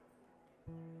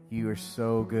You are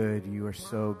so good. You are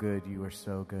so good. You are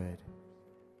so good.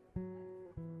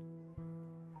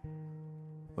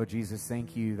 Lord Jesus,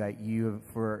 thank you that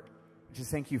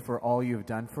thank you for all you have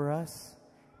done for us,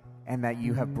 and that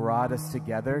you have brought us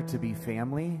together to be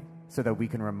family so that we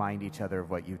can remind each other of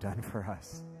what you've done for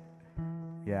us.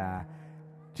 Yeah.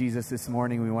 Jesus, this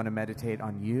morning we want to meditate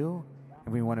on you,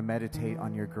 and we want to meditate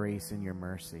on your grace and your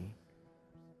mercy.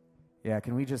 Yeah,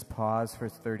 can we just pause for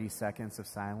 30 seconds of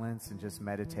silence and just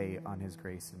meditate on his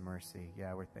grace and mercy?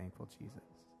 Yeah, we're thankful, Jesus.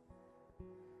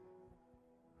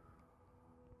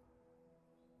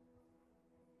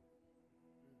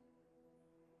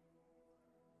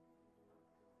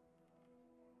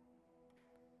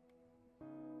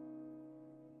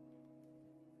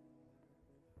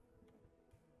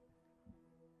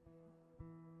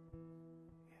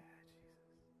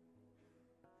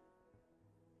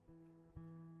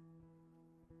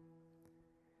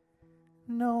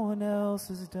 No one else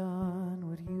has done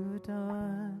what you have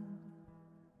done.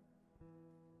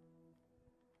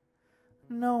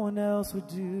 No one else would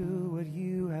do what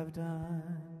you have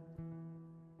done.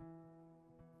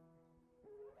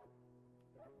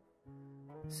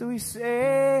 So we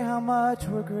say how much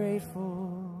we're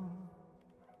grateful.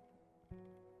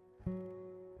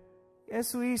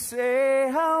 Yes, we say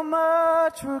how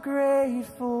much we're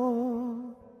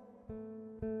grateful.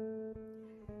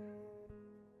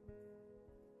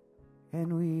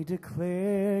 And we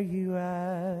declare you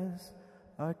as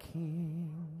our King.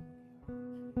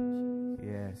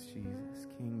 Yes, Jesus,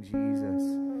 King Jesus,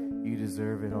 you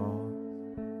deserve it all.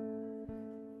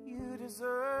 You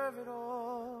deserve it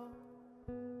all.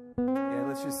 Yeah,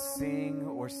 let's just sing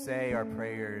or say our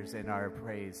prayers and our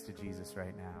praise to Jesus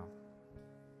right now.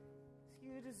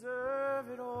 You deserve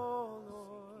it all,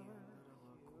 Lord.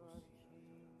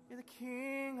 You're the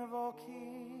King of all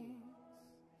kings.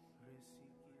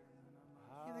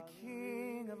 You're the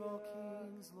King of all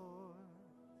kings, Lord.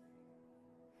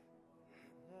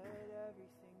 Let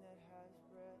everything that has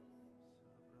breath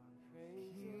praise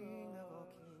the King of all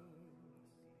kings.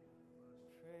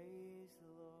 Praise the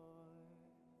Lord.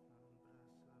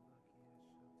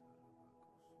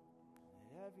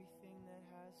 Let everything that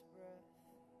has breath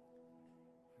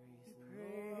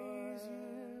praise the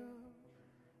Lord.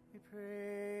 We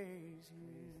praise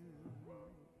you.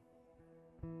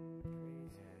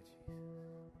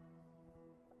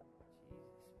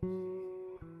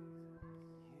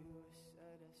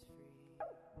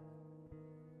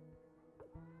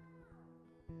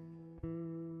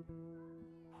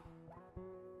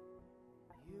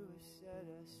 Set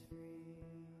us free.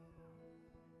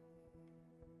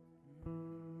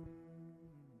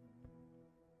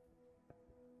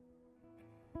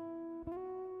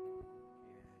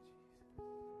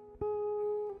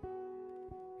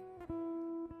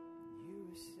 You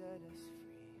set us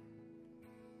free.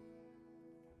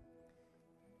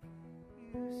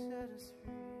 You set us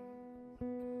free.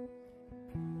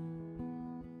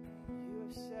 You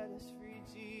have set us free,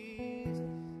 Jesus.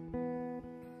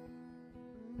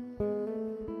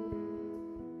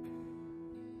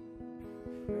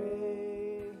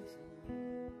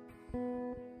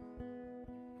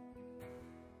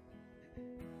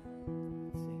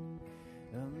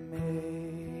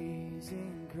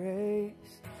 Amazing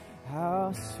grace,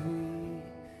 how sweet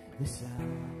the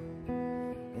sound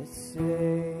that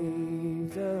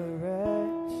saved a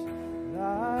wretch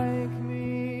like me.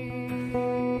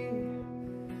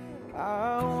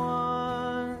 I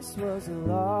once was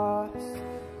lost,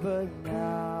 but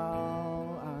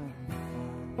now I'm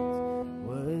found.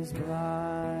 Was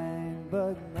blind,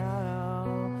 but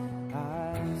now I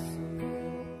see.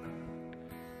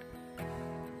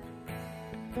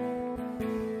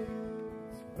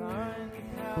 Blind, but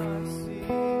now I see.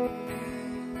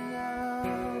 Now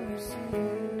I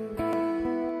see.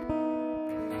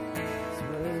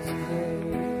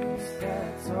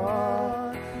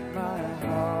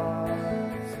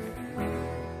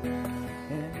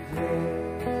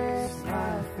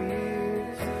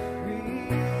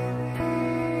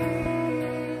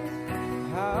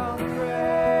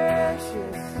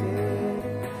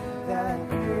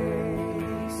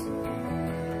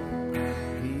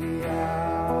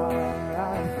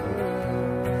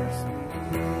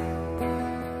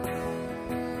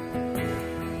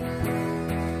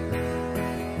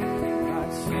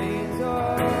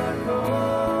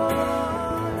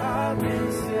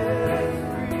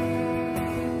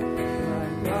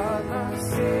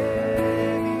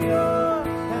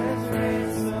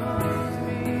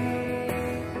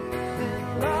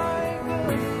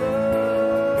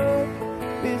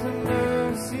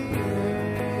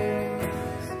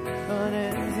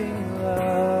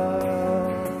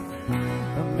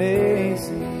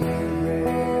 Amazing grace.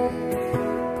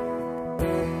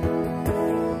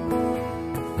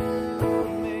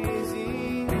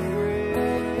 Amazing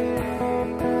grace.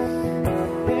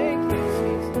 Thank you,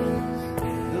 Jesus.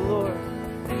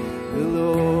 The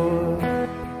Lord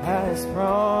has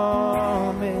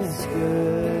promised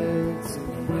good to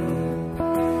me.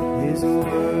 His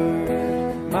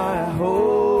word, my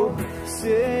hope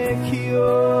secures.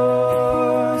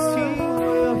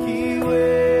 He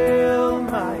will,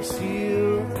 my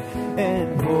shield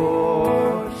and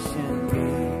portion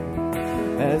be,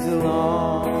 as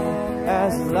long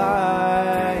as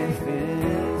life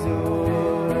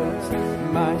endures.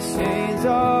 My chains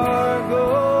are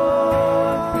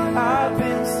gone, I've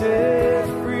been set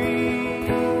free.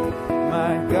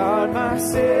 My God, my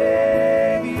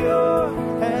Savior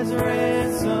has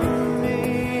ransomed me,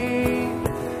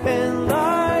 and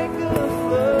like a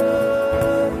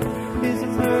flood, His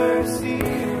mercy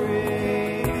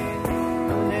rains,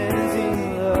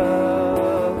 unending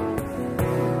love,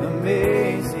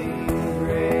 amazing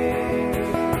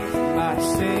grace. My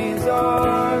chains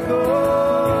are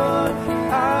gone,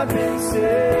 I've been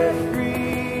set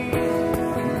free.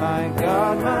 My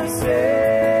God, my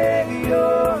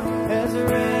Savior has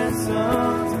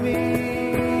ransomed me,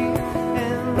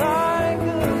 and like a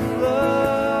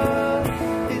flood,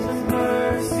 His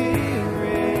mercy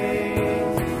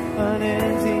reigns,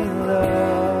 unending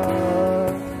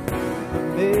love,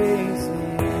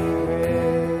 amazing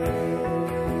grace.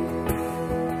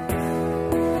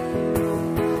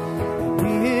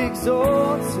 Be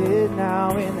exalted now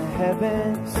in the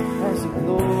heavens as your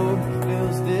glory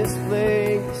fills this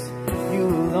place. You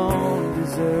alone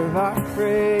deserve our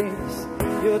praise.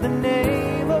 You're the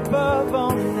name above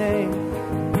all names.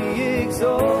 Be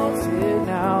exalted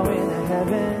now in the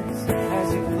heavens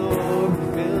as your glory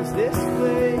fills this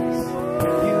place.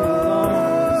 You alone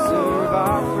deserve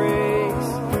our praise.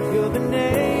 You're the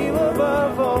name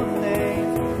above all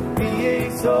names. Be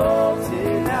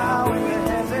exalted now in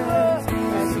the heavens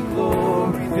as your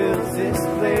glory fills this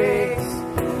place.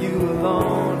 You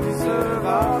alone deserve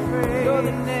our praise. You're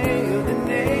the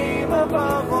name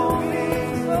above all names.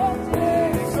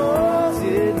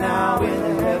 Exalted now in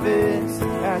the heavens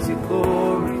as your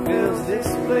glory fills this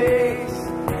place.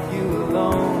 You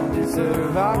alone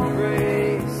deserve our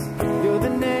praise. You're the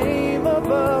name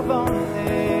above all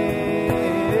names.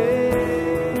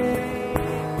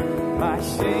 My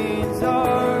chains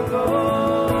are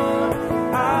gone,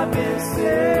 I've been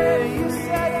set. You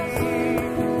set free.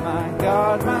 My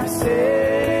God, my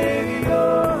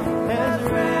Savior has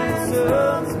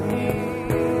ransomed me,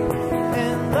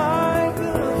 and like a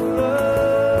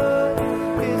flood,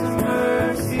 His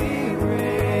mercy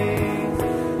reigns,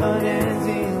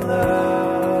 unending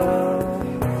love,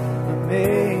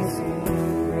 amazing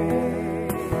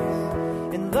grace.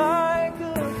 And like a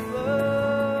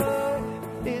flood,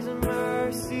 His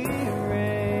mercy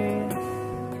reigns,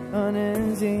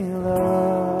 unending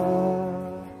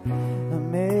love,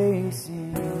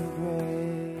 amazing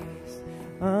grace,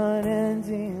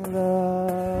 unending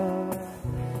love,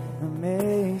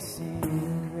 amazing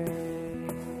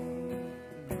grace.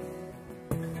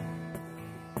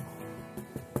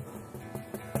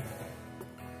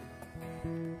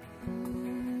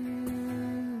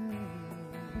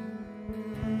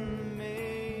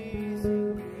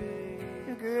 Amazing grace.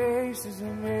 Your grace is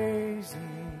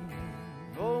amazing.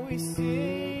 Oh, we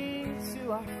sing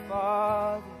to our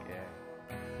Father.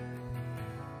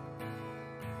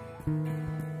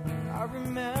 I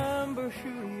remember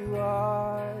who you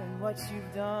are and what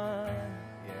you've done.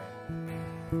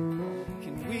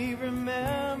 Can we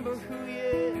remember who He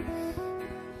is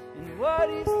and what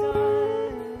He's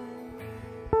done?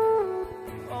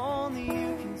 Only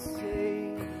you can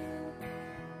save.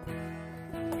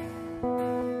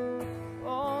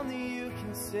 Only you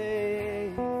can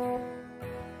save.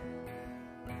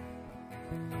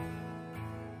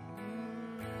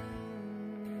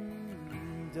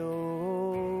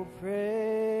 Oh,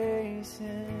 praise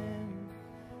Him.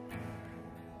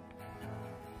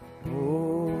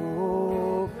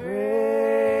 Oh,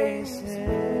 praise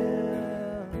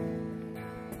Him.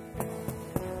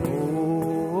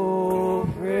 Oh,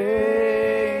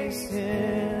 praise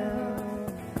Him.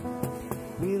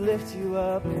 We lift you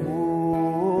up.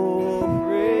 Oh,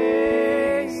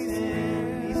 praise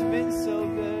Him. He's been so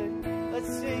good. Let's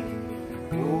sing.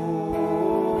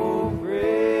 Oh,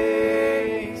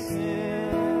 praise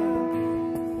Him.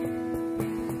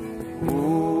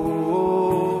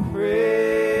 Oh,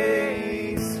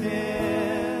 praise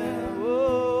Him.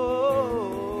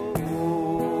 Oh,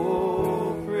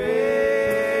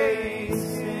 praise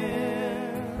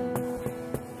Him.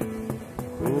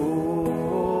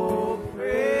 Oh,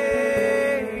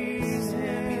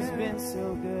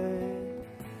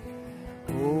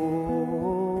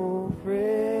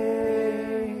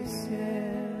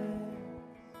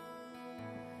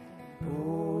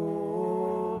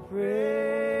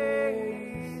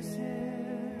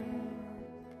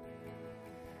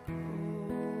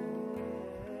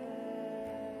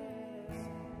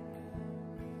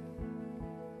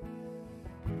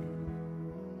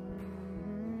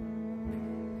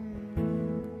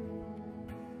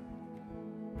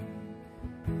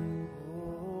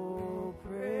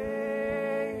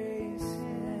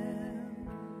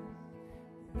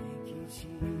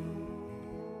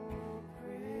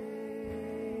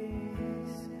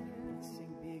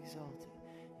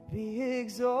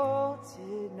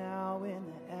 exalted now in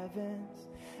the heavens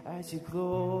as your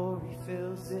glory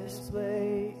fills this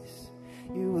place.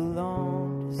 You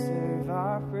alone deserve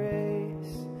our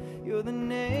praise. You're the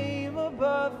name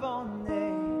above all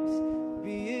names.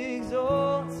 Be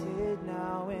exalted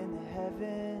now in the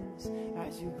heavens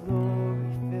as your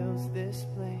glory fills this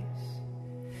place.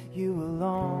 You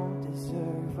alone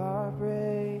deserve our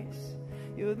praise.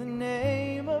 You're the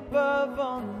name above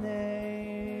all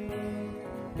names.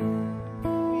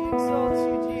 We exalt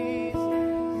you, Jesus.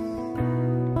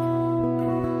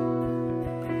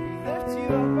 We lift you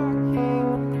up, our King.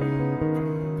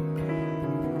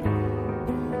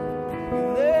 We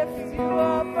lift you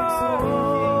up, our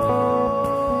King.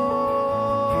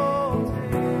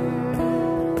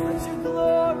 Let your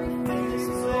glory fill this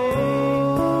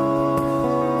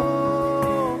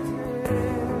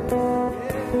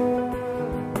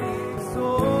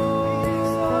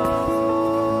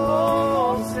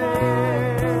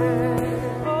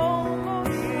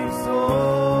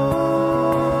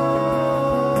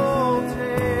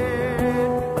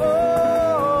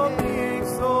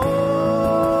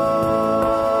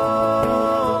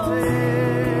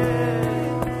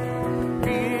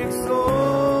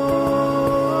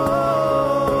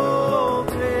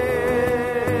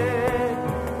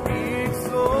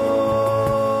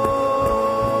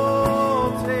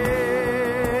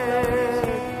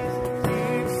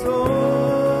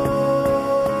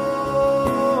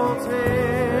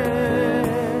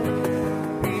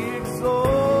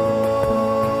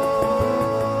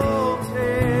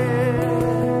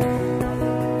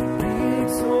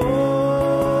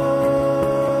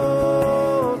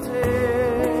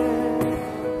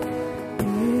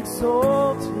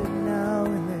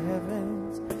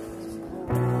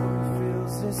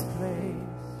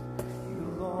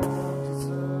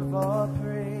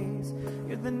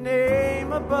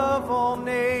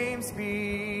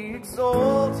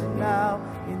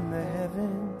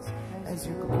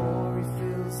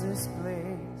place.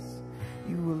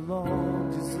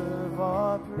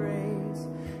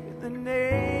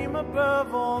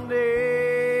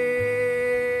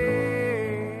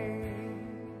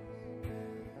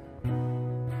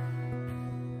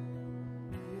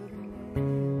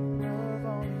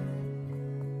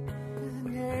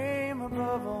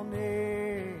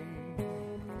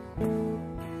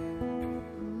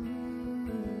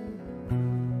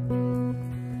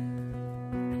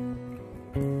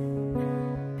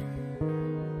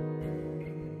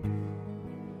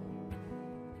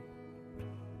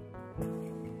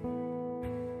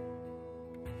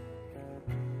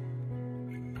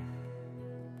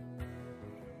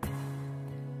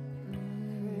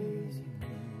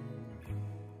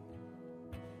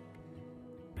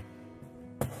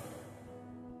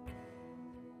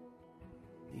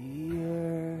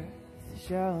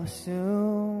 Shall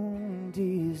soon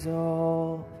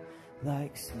dissolve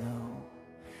like snow.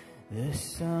 The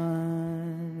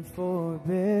sun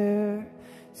forbear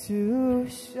to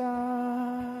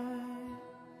shine,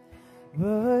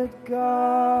 but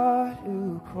God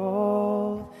who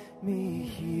called me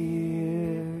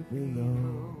here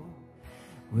below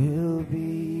will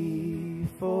be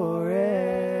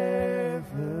forever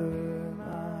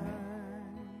mine.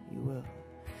 You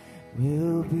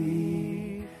will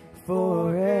be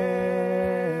forever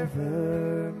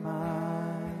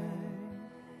mine.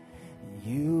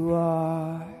 You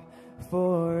are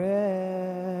forever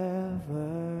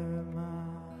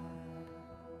mine.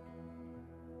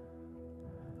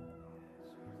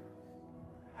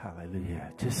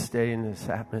 Hallelujah. Just stay in this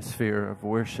atmosphere of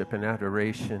worship and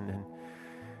adoration. And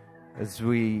as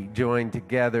we join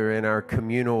together in our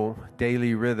communal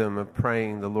daily rhythm of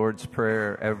praying the Lord's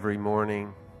Prayer every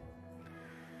morning,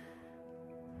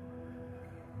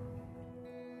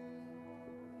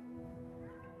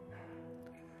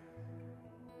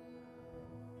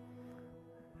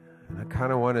 I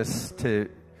kind of want us to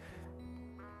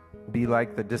be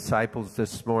like the disciples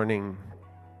this morning.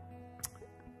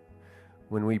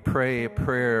 When we pray a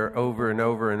prayer over and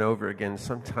over and over again,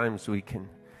 sometimes we can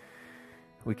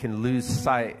lose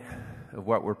sight of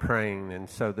what we're praying. And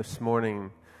so this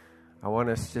morning, I want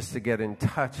us just to get in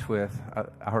touch with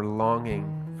our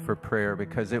longing for prayer,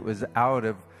 because it was out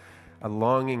of a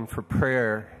longing for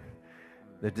prayer,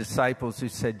 the disciples who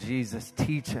said, Jesus,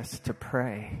 teach us to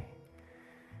pray,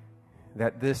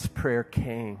 that this prayer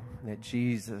came, that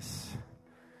Jesus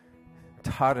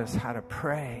taught us how to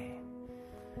pray.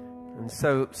 And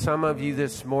so some of you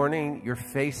this morning, you're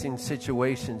facing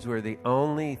situations where the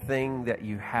only thing that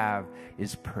you have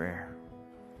is prayer.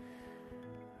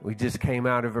 We just came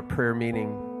out of a prayer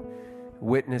meeting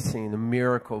witnessing the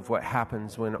miracle of what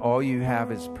happens when all you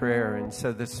have is prayer. And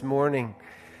so this morning,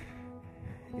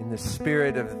 in the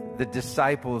spirit of the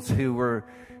disciples who were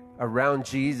around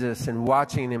Jesus and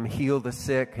watching him heal the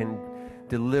sick and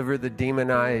deliver the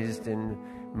demonized and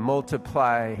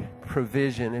multiply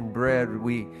provision and bread,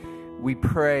 we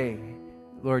pray,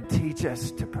 Lord, teach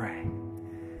us to pray.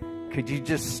 Could you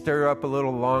just stir up a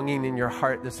little longing in your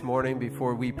heart this morning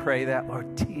before we pray that?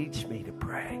 Lord, teach me to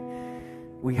pray.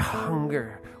 We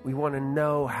hunger. We want to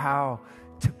know how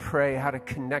to pray, how to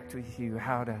connect with you,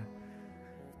 how to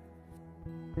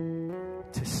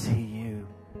see you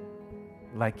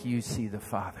like you see the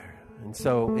Father. And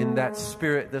so in that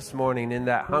spirit this morning, in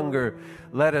that hunger,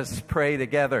 let us pray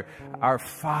together. Our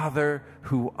Father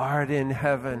who art in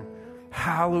heaven,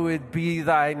 hallowed be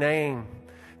thy name.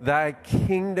 Thy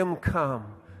kingdom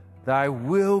come, thy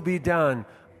will be done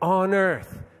on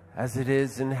earth as it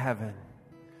is in heaven.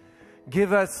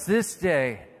 Give us this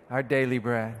day our daily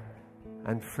bread,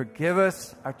 and forgive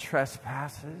us our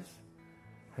trespasses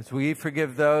as we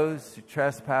forgive those who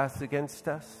trespass against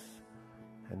us.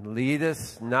 And lead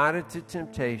us not into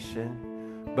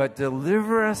temptation, but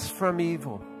deliver us from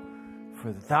evil.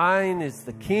 For thine is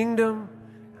the kingdom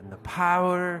and the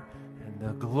power and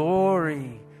the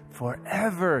glory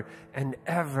forever and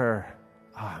ever.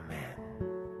 Amen.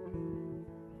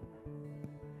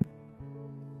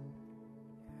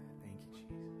 Thank you,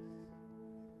 Jesus.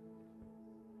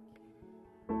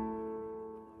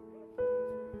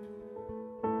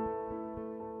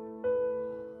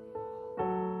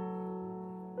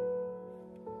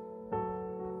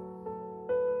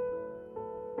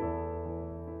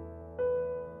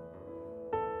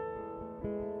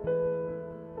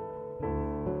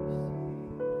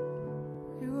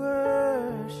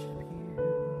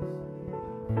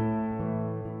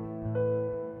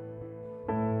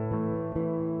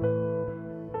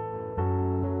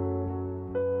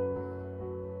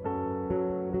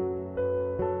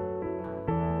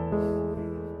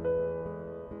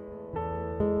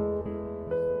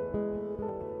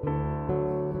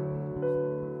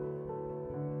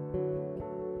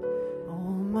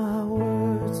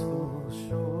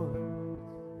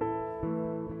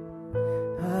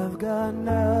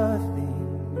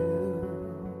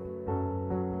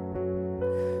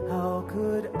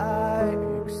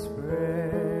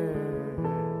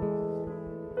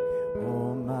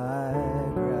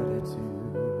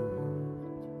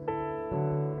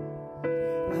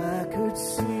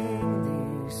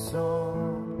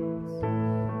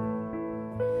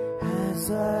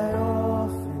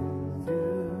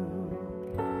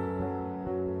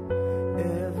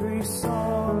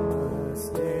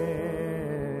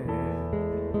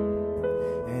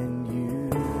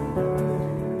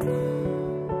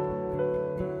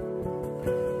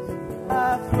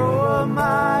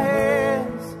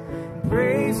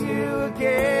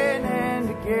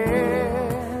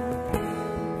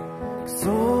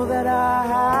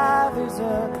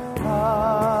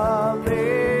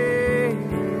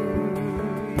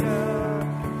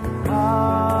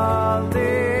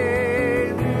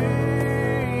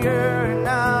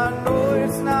 I know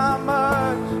it's not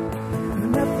much,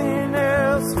 nothing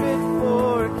else fit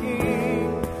for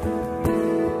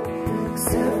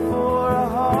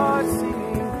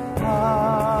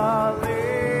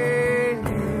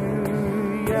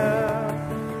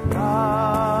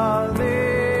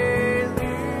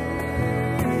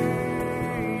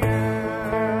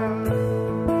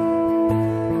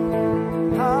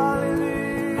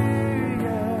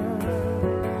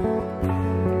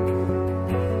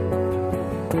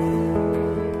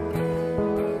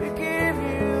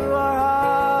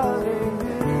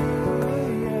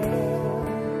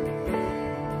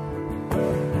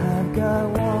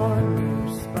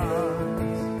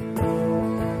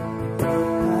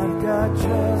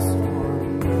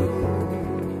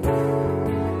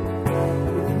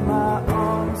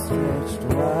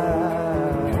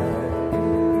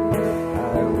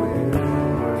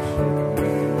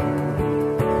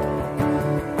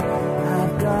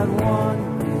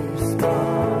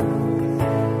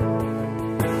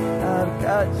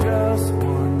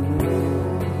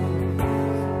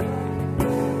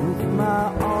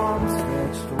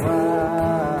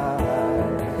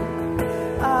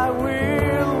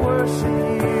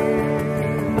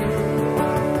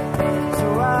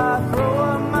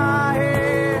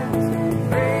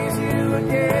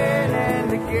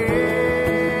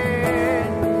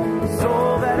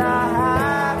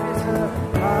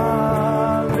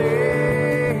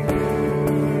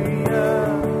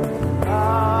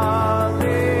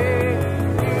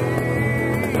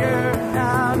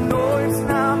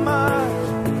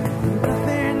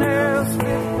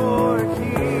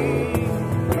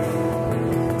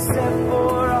except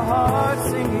for a heart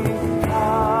singing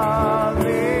hallelujah,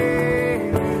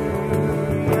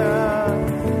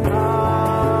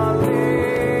 hallelujah.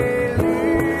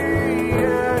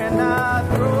 And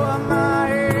I throw up my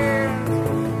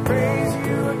hands, praise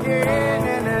you again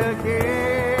and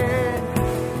again.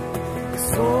 The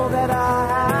soul that I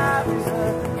have is a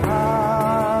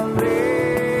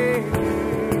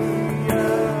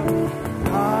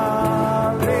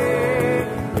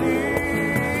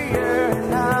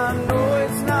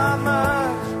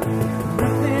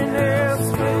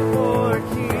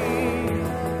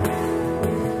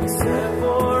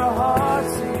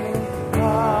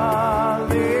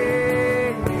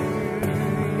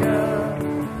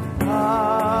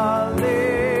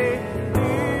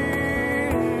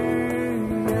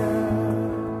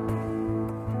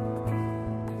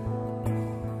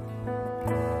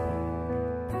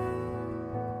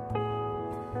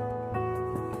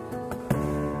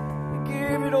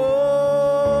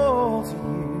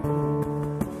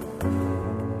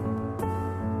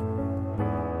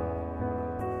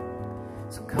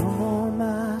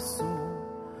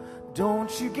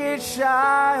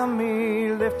shy on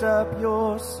me, lift up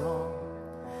your song.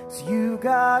 'Cause you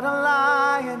got a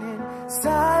lion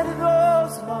inside of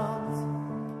those lungs.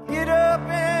 Get up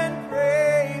and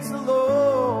praise the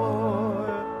Lord.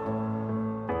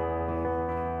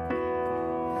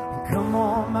 Come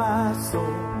on, my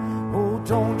soul, oh,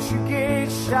 don't you get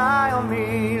shy on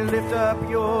me, lift up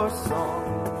your song.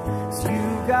 'Cause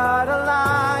you got a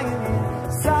lion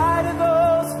inside of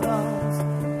those lungs.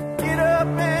 Get up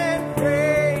and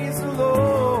praise the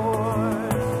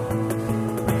Lord.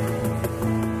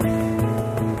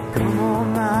 Come on,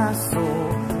 my soul,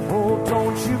 oh,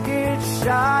 don't you get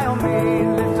shy on me,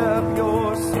 lift up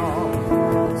your song.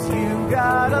 'Cause you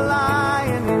got a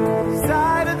lion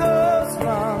inside of those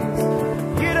lungs.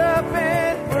 Get up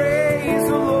and praise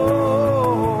the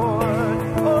Lord.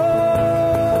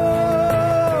 Oh,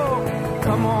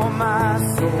 come on, my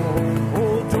soul,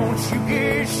 oh, don't you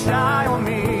get shy on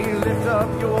me, lift up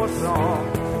your song.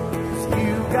 'Cause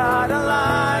you got a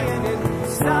lion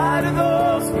inside of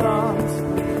those lungs.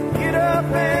 Get up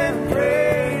and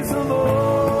praise the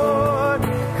Lord.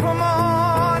 Come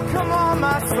on,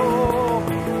 my soul.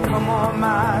 Come on,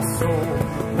 my soul.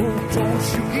 Oh, don't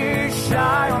you get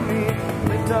shy on me,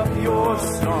 lift up your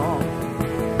song.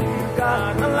 You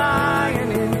got a lion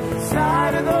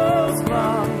inside of those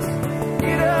lungs.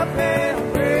 Get up and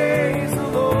praise the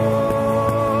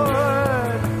Lord.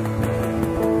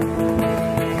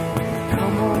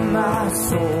 Come on, my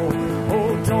soul,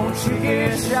 oh, don't you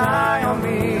get shy on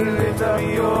me, lift up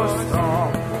your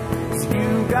song. 'Cause you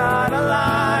got a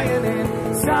lion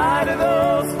inside of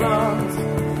those lungs.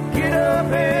 Get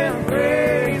up and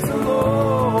praise the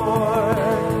Lord.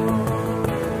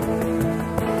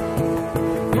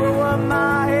 Throw up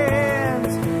my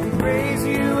hands and praise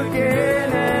you again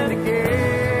and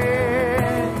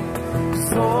again.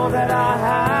 'Cause all that I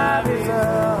have is a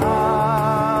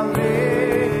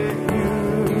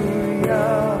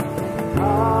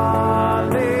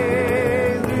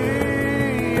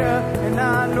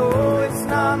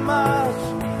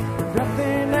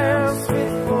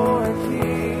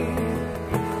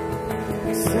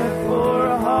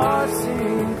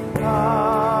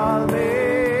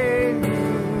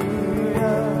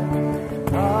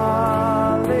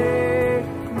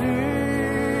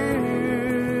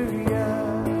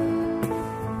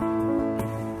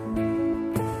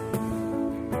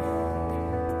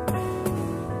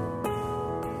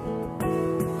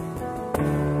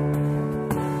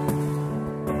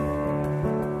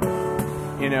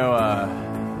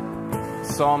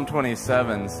Psalm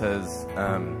 27 says,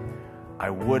 I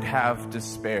would have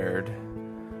despaired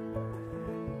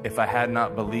if I had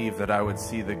not believed that I would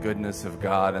see the goodness of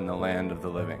God in the land of the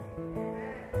living.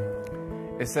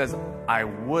 It says, I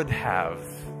would have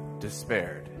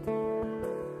despaired.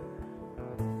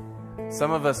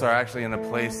 Some of us are actually in a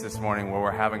place this morning where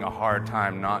we're having a hard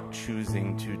time not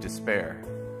choosing to despair,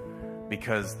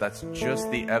 because that's just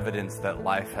the evidence that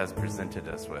life has presented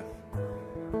us with.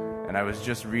 And I was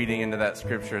just reading into that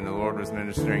scripture, and the Lord was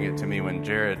ministering it to me when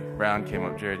Jared Brown came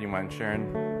up. Jared, you mind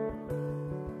sharing?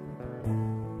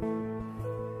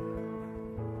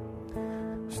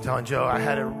 I was telling Joe, I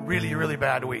had a really, really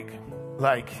bad week.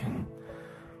 Like,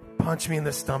 punch me in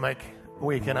the stomach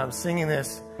week. And I'm singing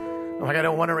this. I'm like, I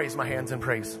don't want to raise my hands in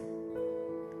praise.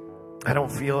 I don't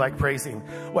feel like praising.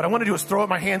 What I want to do is throw up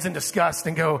my hands in disgust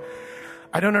and go,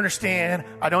 I don't understand.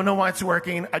 I don't know why it's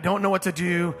working. I don't know what to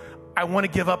do. I want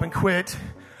to give up and quit.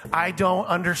 I don't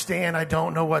understand. I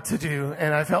don't know what to do.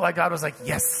 And I felt like God was like,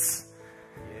 yes.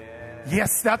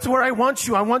 Yes, that's where I want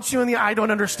you. I want you in the I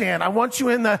don't understand. I want you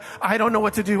in the I don't know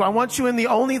what to do. I want you in the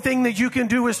only thing that you can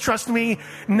do is trust me.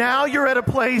 Now you're at a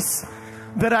place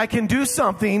that I can do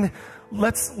something.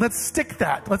 Let's stick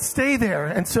that. Let's stay there.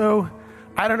 And so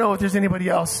I don't know if there's anybody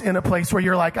else in a place where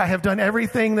you're like, I have done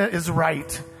everything that is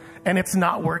right and it's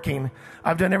not working.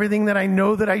 I've done everything that I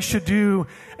know that I should do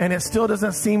and it still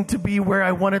doesn't seem to be where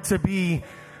I want it to be.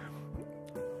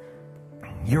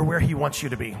 You're where he wants you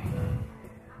to be.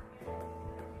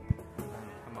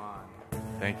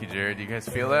 Thank you, Jared. Do you guys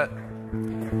feel that?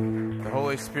 The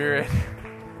Holy Spirit.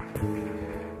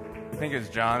 I think it's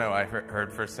John who I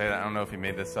heard first say that. I don't know if he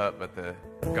made this up, but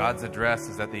God's address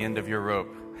is at the end of your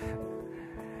rope.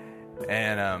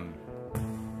 And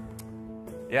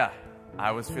yeah,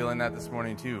 I was feeling that this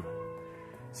morning too.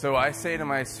 So I say to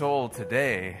my soul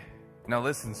today, now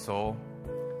listen, soul,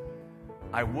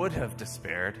 I would have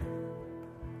despaired,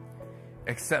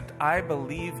 except I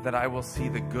believe that I will see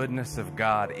the goodness of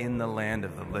God in the land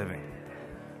of the living.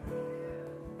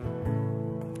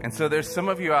 And so there's some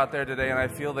of you out there today, and I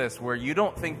feel this, where you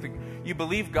don't think you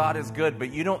believe God is good,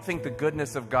 but you don't think the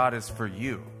goodness of God is for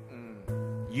you.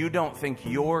 You don't think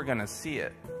you're going to see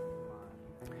it.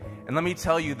 And let me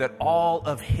tell you that all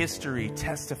of history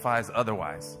testifies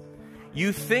otherwise.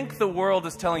 You think the world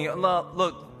is telling you,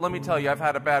 look, let me tell you, I've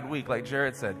had a bad week, like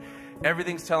Jared said.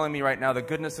 Everything's telling me right now the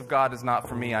goodness of God is not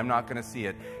for me. I'm not going to see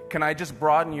it. Can I just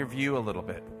broaden your view a little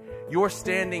bit? You're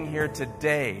standing here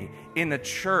today in a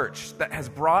church that has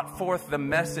brought forth the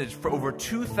message for over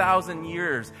 2,000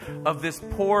 years of this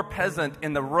poor peasant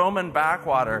in the Roman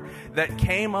backwater that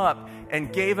came up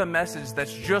and gave a message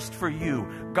that's just for you.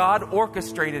 God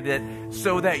orchestrated it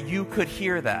so that you could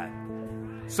hear that.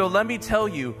 So let me tell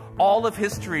you, all of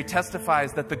history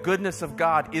testifies that the goodness of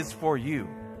God is for you.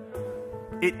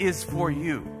 It is for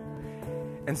you.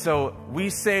 And so we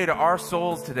say to our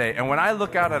souls today, and when I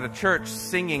look out at a church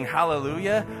singing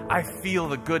hallelujah, I feel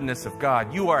the goodness of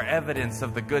God. You are evidence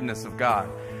of the goodness of God.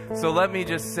 So let me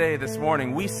just say this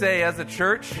morning, we say as a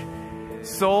church,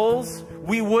 souls,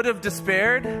 we would have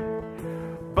despaired,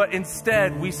 but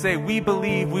instead we say we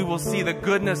believe we will see the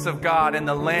goodness of God in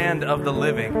the land of the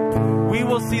living. We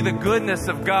will see the goodness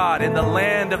of God in the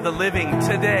land of the living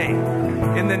today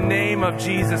in the name of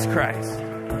Jesus Christ.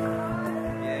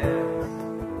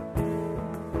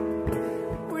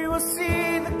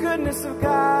 Goodness of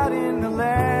God in the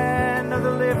land of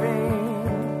the living,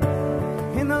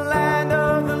 in the land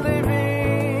of the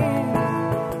living.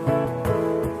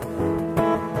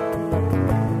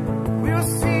 We will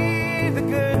see the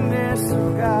goodness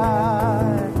of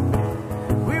God.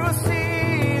 We will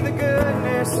see the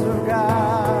goodness of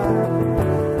God.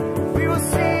 We will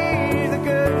see the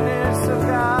goodness of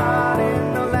God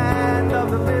in the land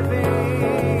of the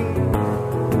living.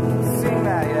 Sing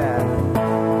that, yeah.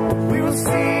 We will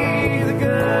see the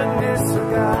goodness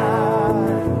of God.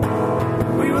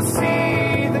 We will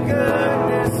see the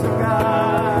goodness of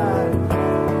God.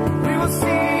 We will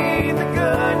see the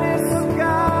goodness of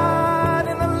God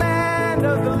in the land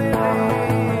of the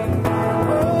living.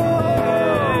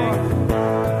 Oh,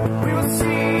 we will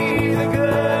see the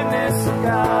goodness of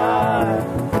God.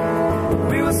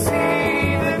 We will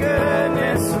see the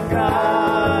goodness of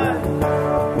God.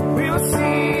 We will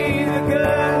see the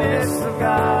goodness of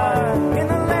God in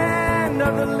the land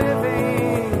of the living.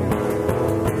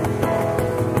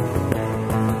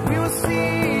 We will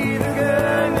see the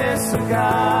goodness of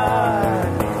God.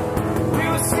 We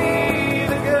will see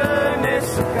the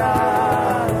goodness of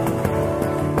God.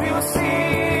 We will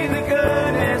see the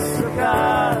goodness of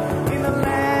God in the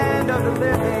land of the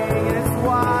living. And it's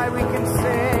why we can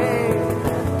say,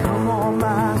 come on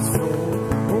my soul,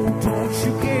 oh don't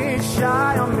you get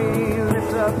shy on me,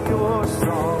 lift up your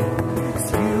song.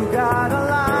 You got a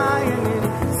lion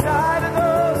inside of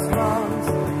those lungs.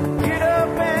 Get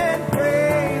up and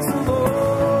praise the Lord.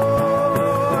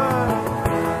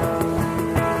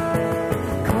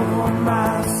 Come on,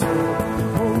 my soul.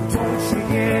 Oh, don't you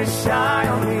get shy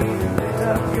on me. Lift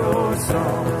up your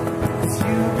song. 'Cause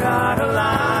you got a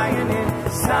lion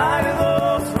inside of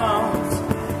those lungs.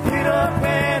 Get up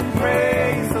and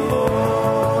praise the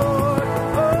Lord.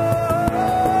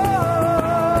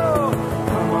 Oh,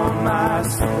 come on, my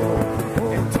soul.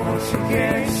 And don't you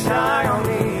get shy on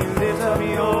me. Lift up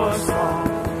your song.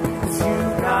 'Cause you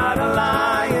got a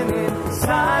lion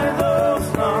inside of those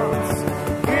lungs.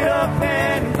 Get up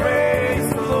and praise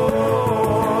the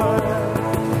Lord.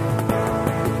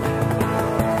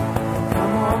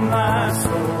 Come on, my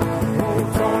soul. Oh,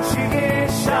 don't you get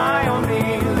shy on me.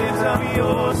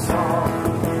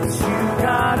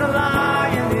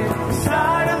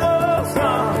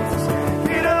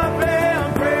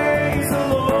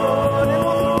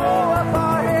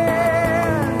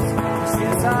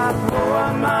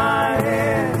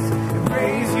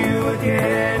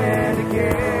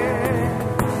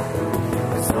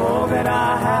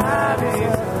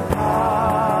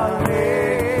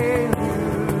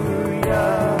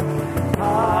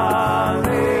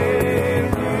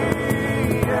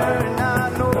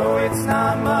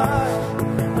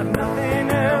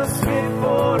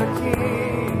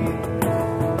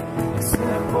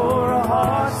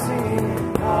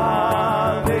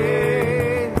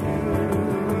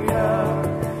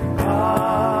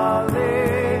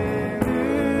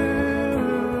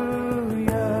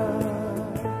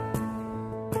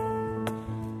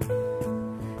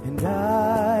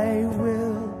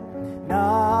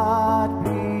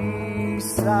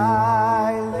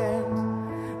 silent.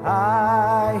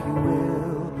 I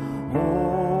will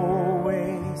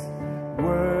always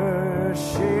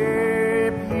worship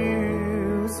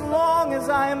you as long as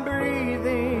I am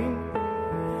breathing,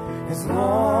 as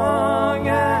long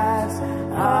as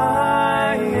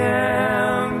I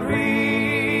am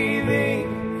breathing.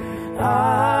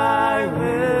 I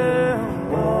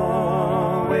will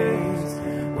always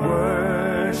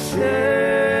worship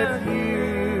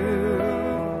you.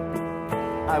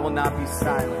 I will not be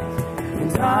silent,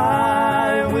 and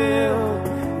I will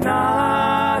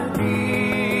not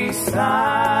be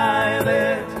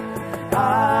silent.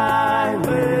 I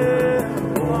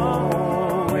will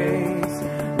always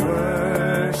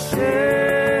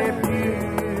worship you.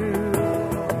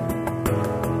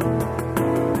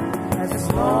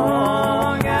 As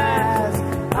long as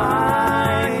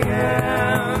I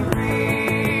am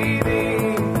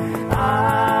breathing,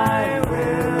 I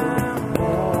will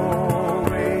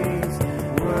always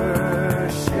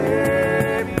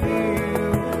worship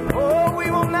you. Oh,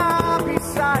 we will not be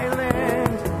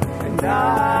silent, and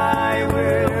I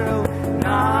will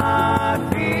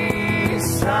not be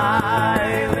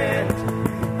silent.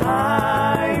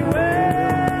 I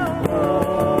will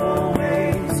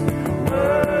always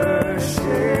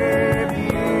worship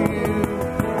you.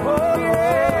 Oh,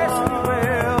 yes, we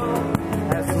will.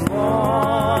 As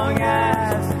long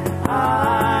as I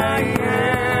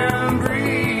am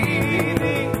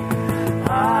breathing, I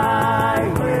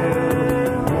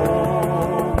will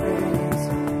always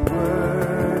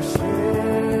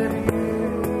worship you.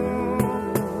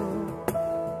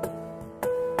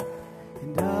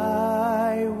 And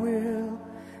I will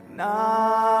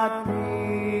not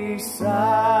be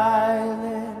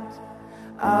silent.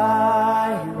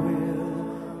 I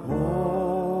will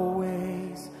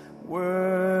always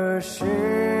worship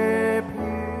you.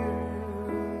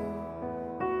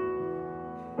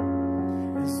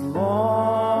 As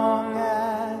long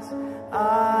as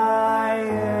I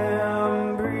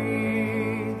am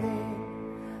breathing,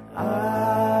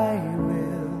 I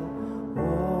will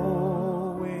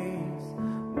always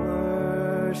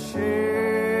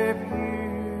worship you.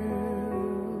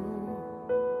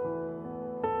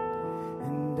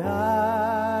 And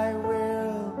I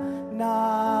will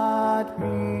not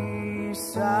be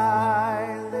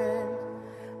silent.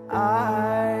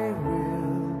 I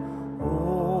will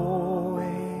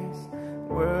always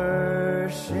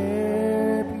worship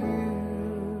you.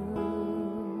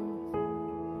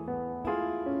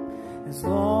 As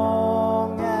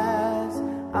long as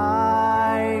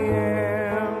I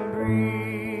am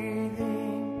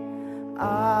breathing,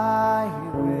 I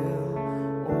will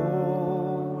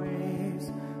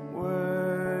always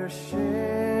worship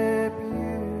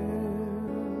you.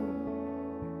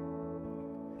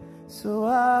 So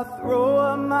I throw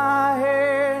up my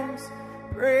hands,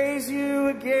 praise you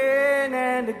again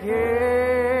and again.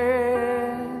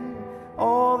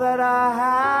 All that I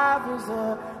have is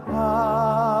a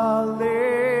hallelujah.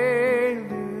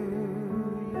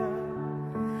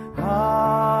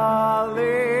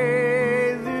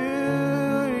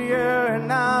 Hallelujah.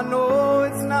 And I know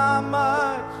it's not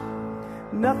much,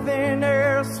 nothing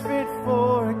else fit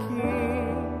for a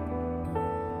king,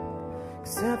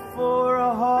 except for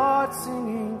a heart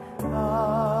singing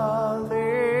hallelujah.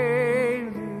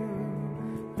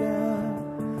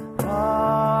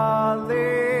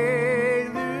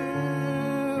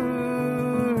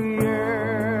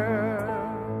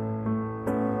 Hallelujah.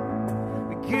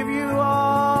 We give you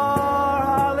our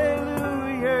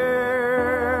hallelujahs.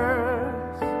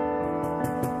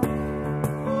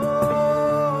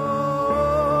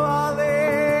 Oh, hallelujah.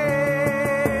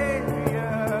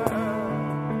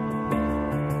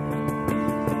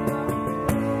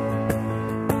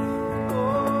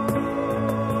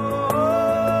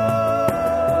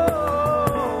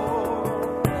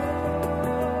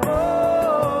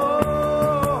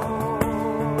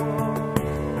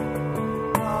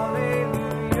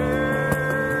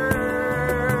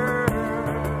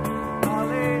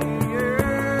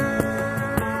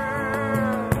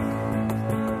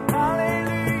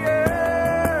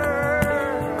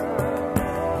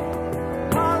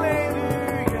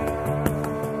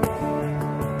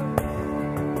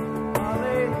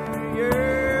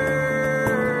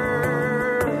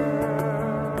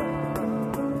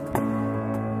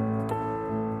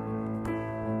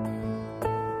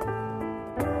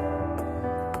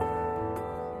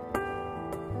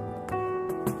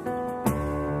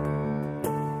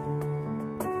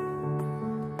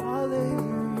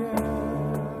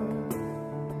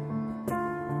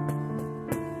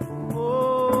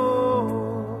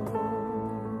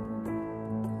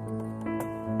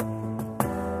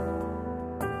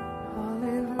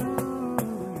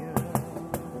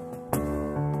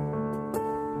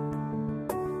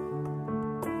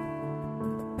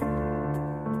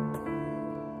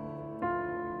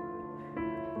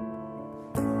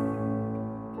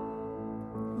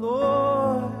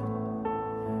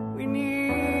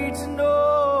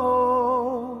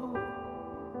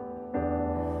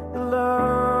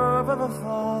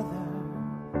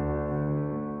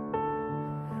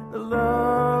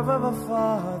 a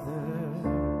father.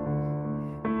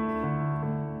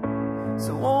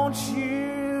 So won't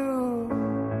you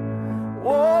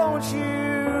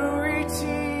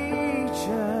reteach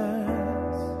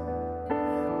us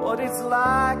what it's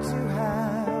like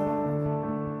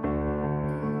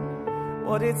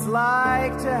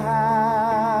to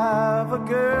have a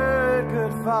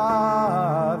good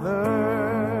Father.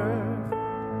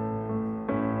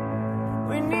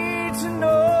 We need to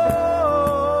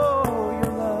know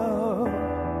your love.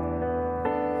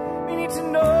 We need to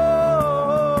know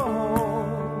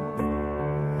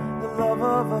the love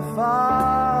of a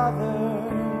Father.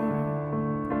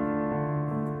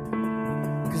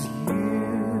 'Cause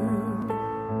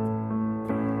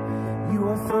you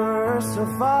are first a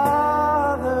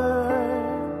Father.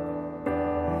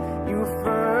 You were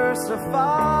first a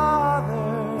Father.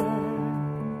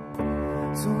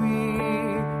 So we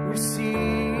receive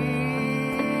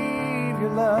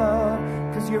your love,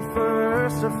 'cause you're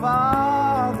first a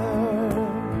Father.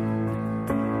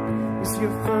 Yes,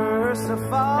 you're first a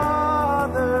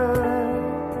Father.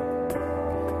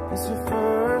 Yes, you're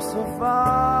first a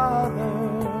Father.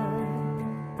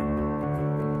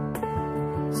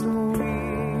 So we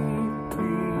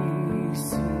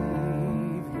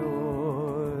receive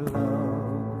your love.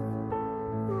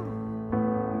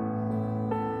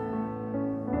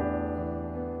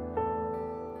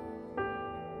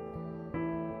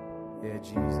 Yeah,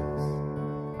 Jesus.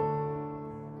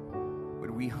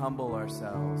 Would we humble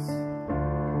ourselves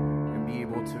and be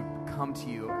able to come to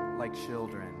you like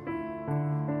children?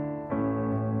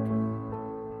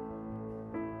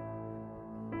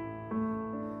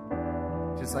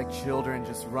 Just like children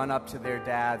just run up to their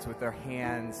dads with their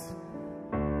hands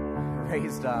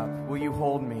raised up. Will you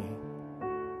hold me?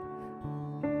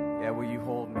 Yeah, will you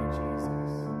hold me,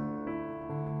 Jesus?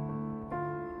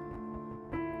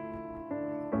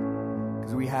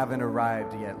 Because we haven't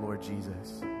arrived yet, Lord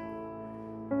Jesus.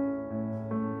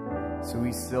 So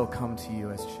we still come to you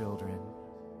as children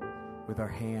with our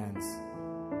hands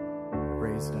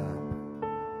raised up.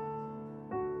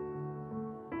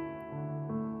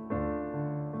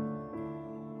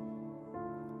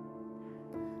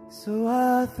 So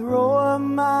I throw up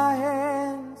my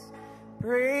hands,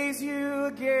 praise you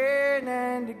again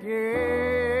and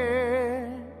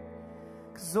again.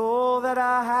 'Cause all that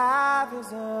I have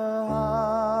is a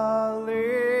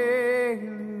hallelujah,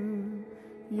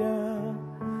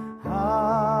 hallelujah.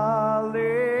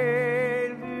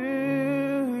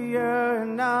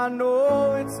 And I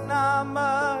know it's not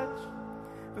much,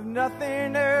 but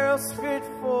nothing else fit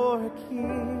for a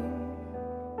king,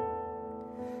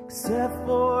 except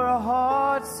for a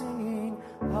heart singing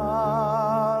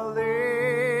hallelujah,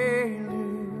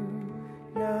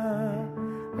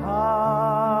 hallelujah.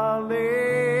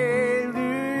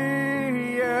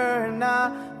 And I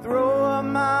throw up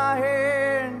my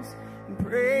hands and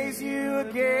praise you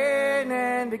again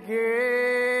and again.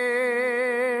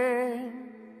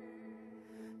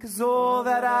 'Cause all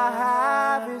that I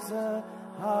have is a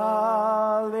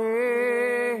hallelujah,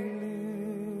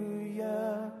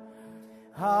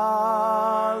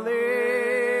 hallelujah.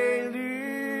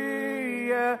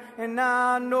 And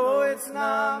I know it's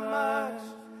not much,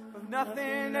 but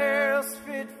nothing else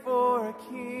fit for a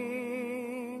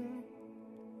king,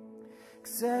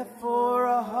 except for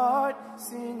a heart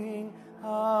singing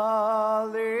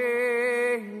hallelujah,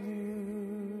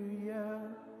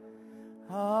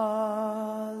 hallelujah.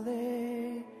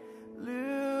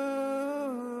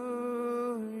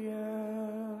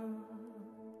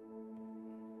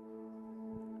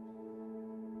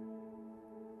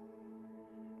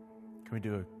 Can we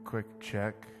do a quick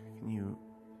check? Can you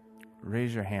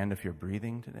raise your hand if you're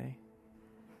breathing today?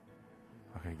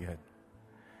 Okay, good.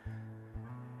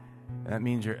 That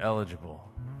means you're eligible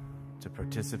to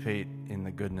participate in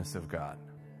the goodness of God,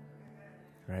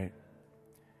 right?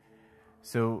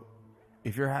 So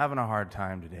if you're having a hard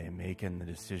time today making the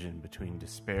decision between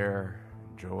despair,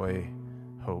 joy,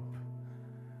 hope,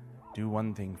 do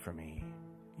one thing for me.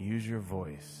 Use your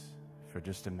voice for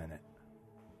just a minute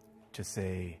to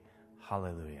say,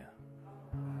 hallelujah.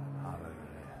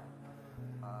 Hallelujah.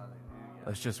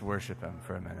 Let's just worship him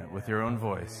for a minute with your own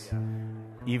voice.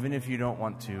 Even if you don't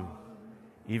want to,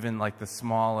 even like the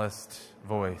smallest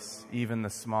voice, even the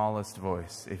smallest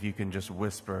voice, if you can just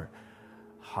whisper,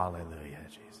 hallelujah,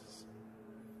 Jesus.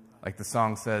 Like the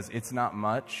song says, it's not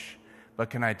much, but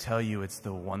can I tell you it's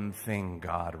the one thing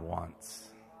God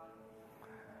wants.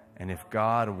 And if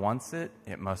God wants it,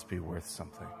 it must be worth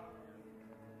something.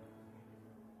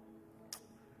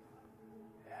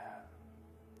 Yeah.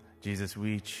 Jesus,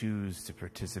 we choose to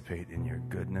participate in your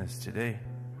goodness today.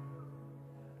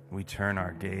 We turn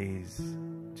our gaze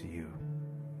to you.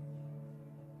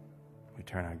 We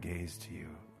turn our gaze to you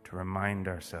to remind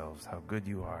ourselves how good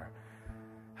you are,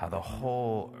 how the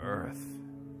whole earth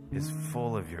is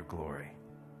full of your glory,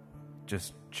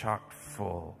 just chock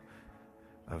full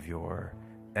of your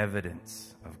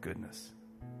evidence of goodness.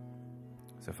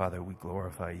 So, Father, we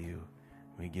glorify you.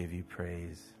 We give you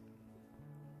praise.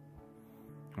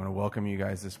 I want to welcome you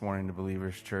guys this morning to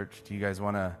Believers Church. Do you guys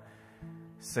want to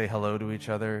say hello to each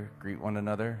other, greet one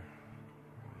another,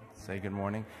 say good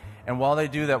morning? And while we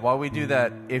do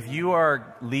that, if you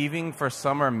are leaving for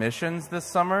summer missions this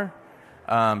summer,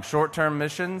 short-term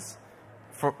missions,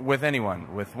 with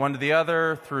anyone, with one to the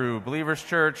other, through Believers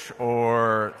Church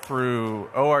or through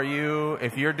ORU,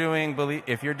 if you're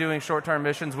doing short-term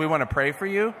missions, we want to pray for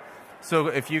you. So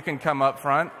if you can come up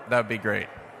front, that would be great.